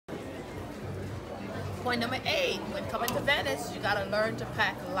Point number 8, when coming to Venice, you gotta learn to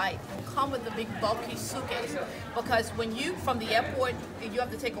pack light. Don't come with a big bulky suitcase, because when you, from the airport, you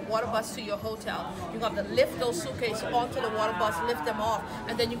have to take a water bus to your hotel. You have to lift those suitcases onto the water bus, lift them off,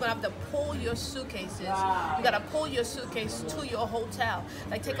 and then you're gonna have to pull your suitcases. You gotta pull your suitcase to your hotel.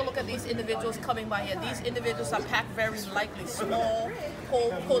 Like, take a look at these individuals coming by here. These individuals are packed very lightly, small,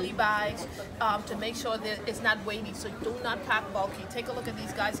 pulley bags, to make sure that it's not weighty. So do not pack bulky. Take a look at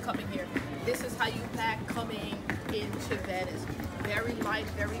these guys coming here. This is how you pack coming into Venice. Very light,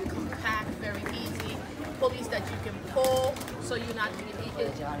 very compact, very easy. Pulleys that you can pull, so you're not,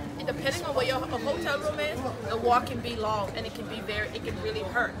 depending on where your hotel room is, the walk can be long, and it can really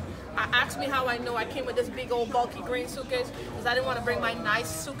hurt. Ask me how I know I came with this big old bulky green suitcase, because I didn't want to bring my nice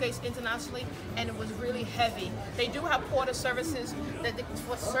suitcase internationally, and it was really heavy. They do have porter services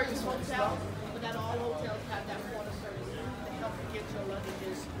for certain hotels, but not all hotels have that porter service to help you get your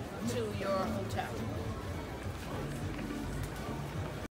luggages to your hotel.